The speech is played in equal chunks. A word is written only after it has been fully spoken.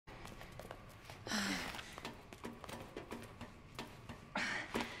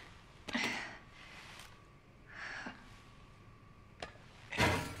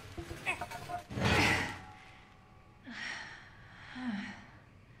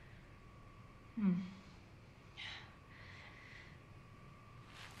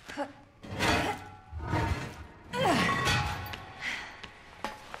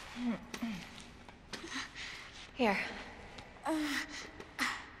Here.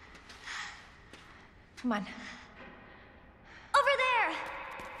 Come on. Over there!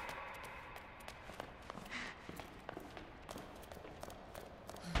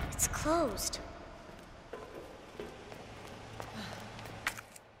 It's closed.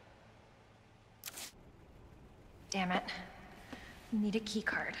 Damn it. We need a key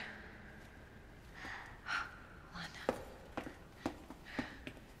card. Hold on.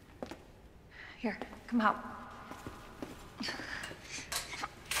 Here, come out.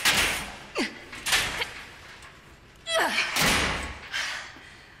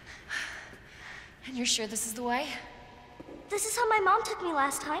 And you're sure this is the way? This is how my mom took me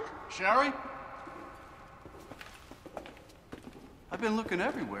last time. Sherry? I've been looking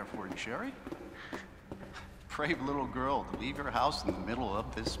everywhere for you, Sherry. Brave little girl to leave your house in the middle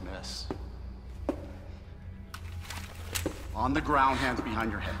of this mess. On the ground, hands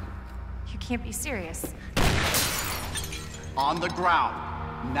behind your head. You can't be serious. On the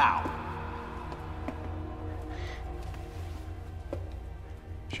ground, now.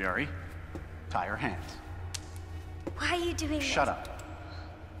 Sherry, tie her hands. Why are you doing this? Shut up.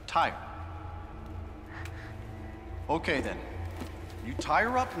 Tie her. Okay then. You tie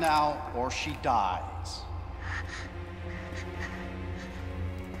her up now, or she dies.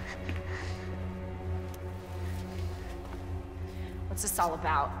 What's this all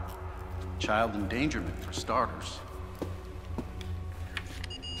about? Child endangerment, for starters.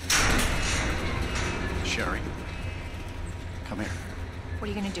 Sherry, come here. What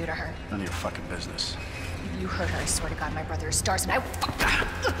are you gonna do to her? None of your fucking business. If you hurt her, I swear to God, my brother is stars and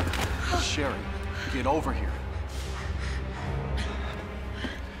I... Sherry, get over here.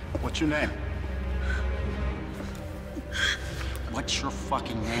 What's your name? What's your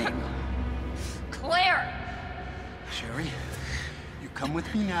fucking name? Claire! Sherry, you come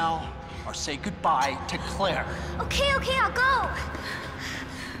with me now, or say goodbye to Claire. Okay, I'll go.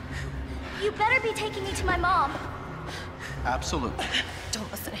 You better be taking me to my mom. Absolutely. Don't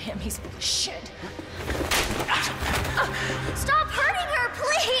listen to him, he's full of shit. Stop hurting her,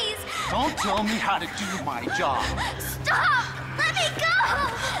 please! Don't tell me how to do my job. Stop! Let me go!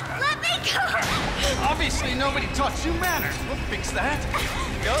 Let me go! Obviously, nobody taught you manners. We'll fix that.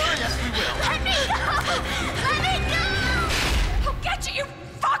 Oh, yes, we will. Let me go! Let me go! I'll get you, you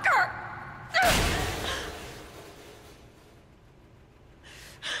fucker!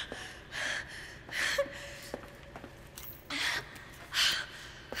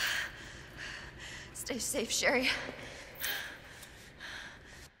 Stay safe, Sherry.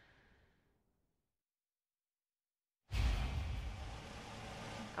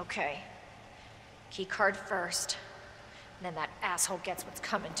 Okay. Key card first. And then that asshole gets what's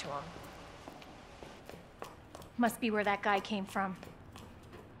coming to him. Must be where that guy came from.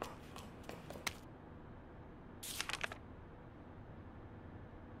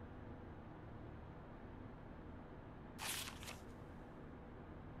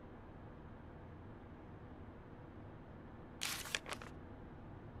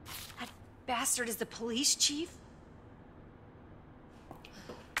 That bastard is the police chief?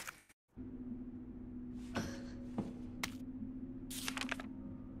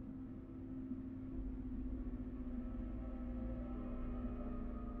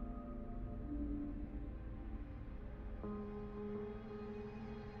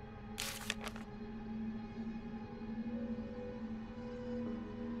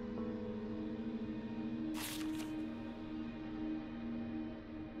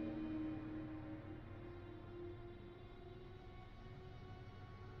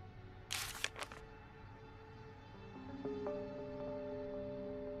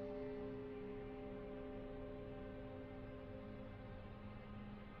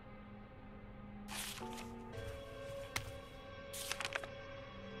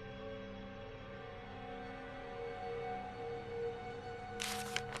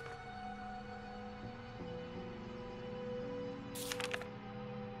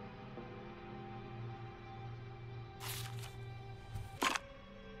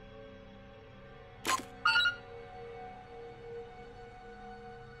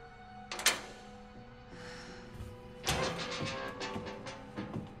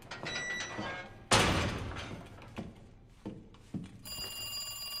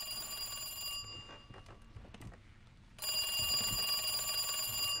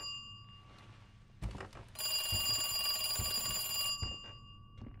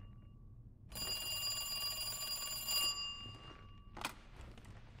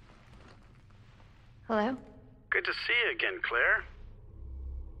 Hello? Good to see you again, Claire.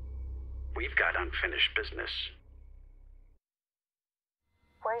 We've got unfinished business.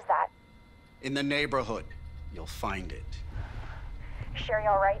 Where's that? In the neighborhood. You'll find it. Sherry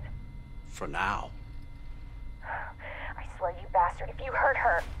all right? For now. I swear, you bastard, if you hurt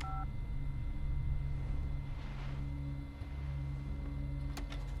her...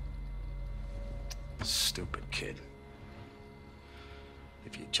 Stupid kid.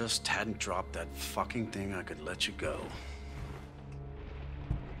 If you just hadn't dropped that fucking thing, I could let you go.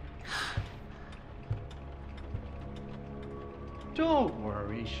 Don't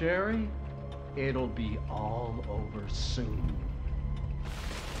worry, Sherry. It'll be all over soon.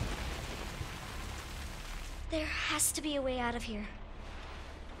 There has to be a way out of here.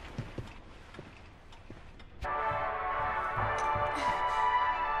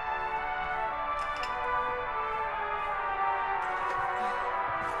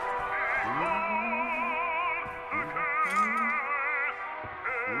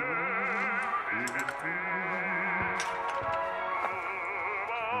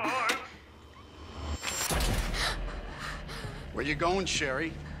 Where you going,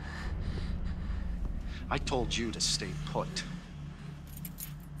 Sherry? I told you to stay put.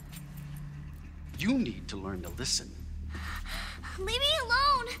 You need to learn to listen. Leave me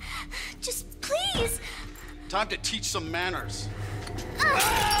alone! Just please! Time to teach some manners. You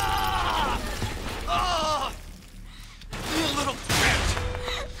little bitch!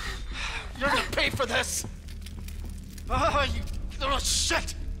 You're gonna pay for this! You little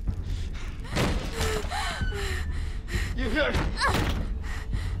shit! You hear?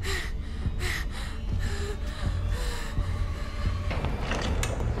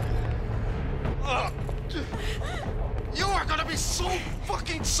 You are gonna be so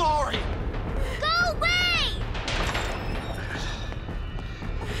fucking sorry! Go away!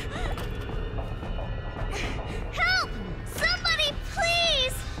 Help! Somebody,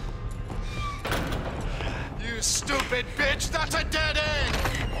 please! You stupid bitch! That's a dead end!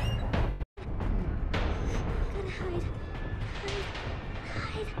 Gotta hide.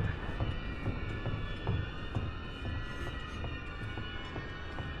 Hide.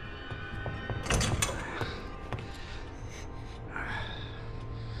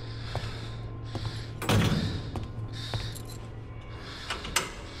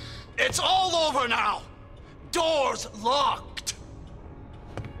 It's all over now! Doors locked!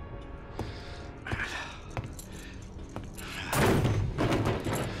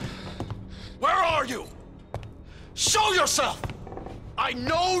 Where are you? Show yourself! I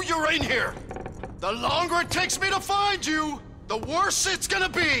know you're in here! The longer it takes me to find you, the worse it's gonna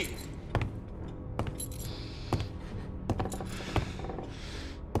be!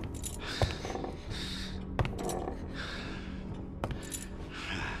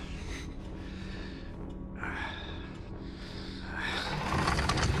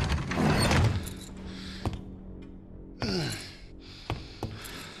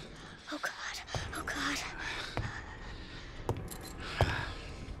 Oh God. Oh God.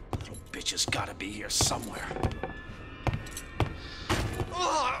 Little bitch has gotta be here somewhere.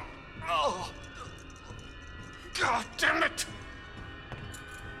 God damn it!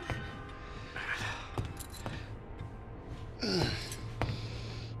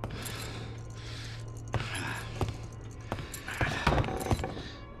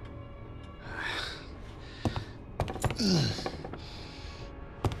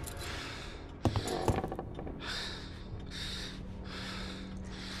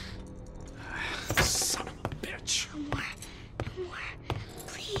 Son of a bitch. No more. No more.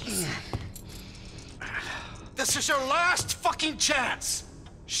 Please. This is your last fucking chance!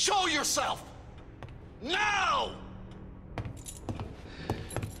 Show yourself! Now!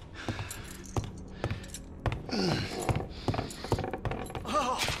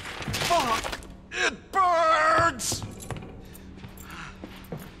 Oh, fuck! It burns!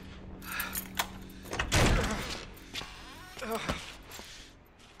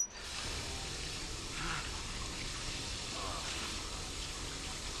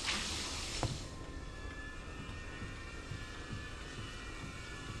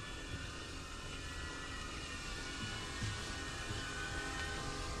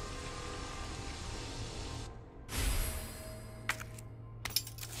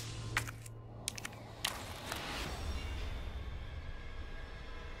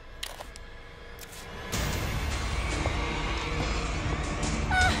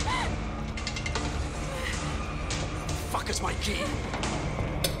 Fuck is my key?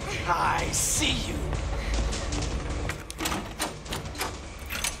 I see you.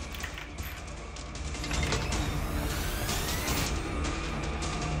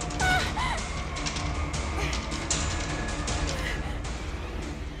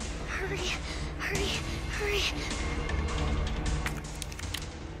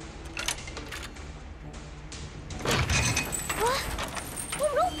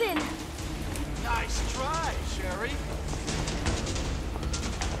 Sherry?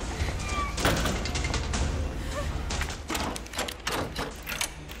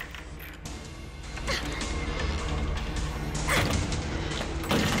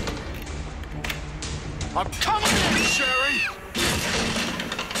 I'm coming in, Sherry!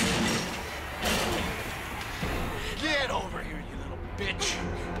 Get over here, you little bitch!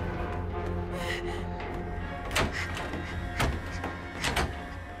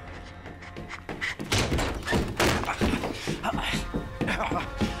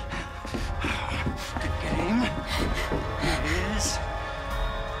 The game is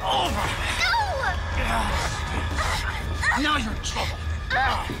over! No! Now you're in trouble!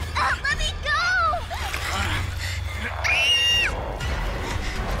 Let me go!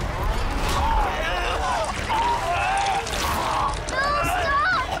 No,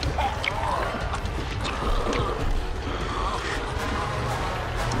 stop!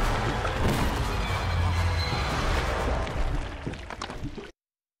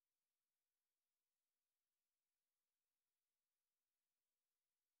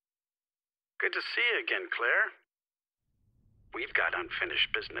 Good to see you again, Claire. We've got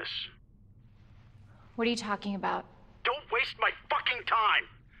unfinished business. What are you talking about? Don't waste my fucking time!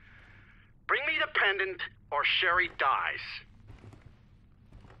 Bring me the pendant, or Sherry dies.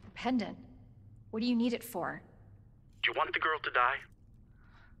 Pendant? What do you need it for? Do you want the girl to die?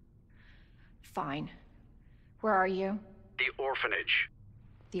 Fine. Where are you? The orphanage.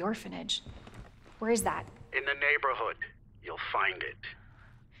 The orphanage. Where is that? In the neighborhood. You'll find it.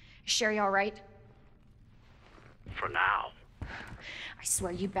 Is Sherry all right? For now. I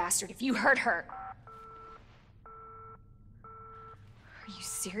swear, you bastard, if you hurt her... Are you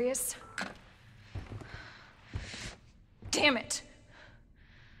serious? Damn it!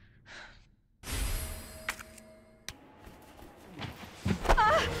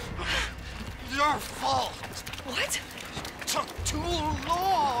 Your fault! What? Took too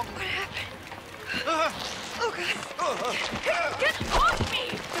long! What happened? Oh, God. Get off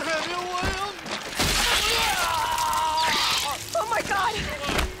me! Anyway, Oh, my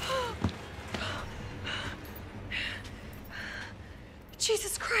God!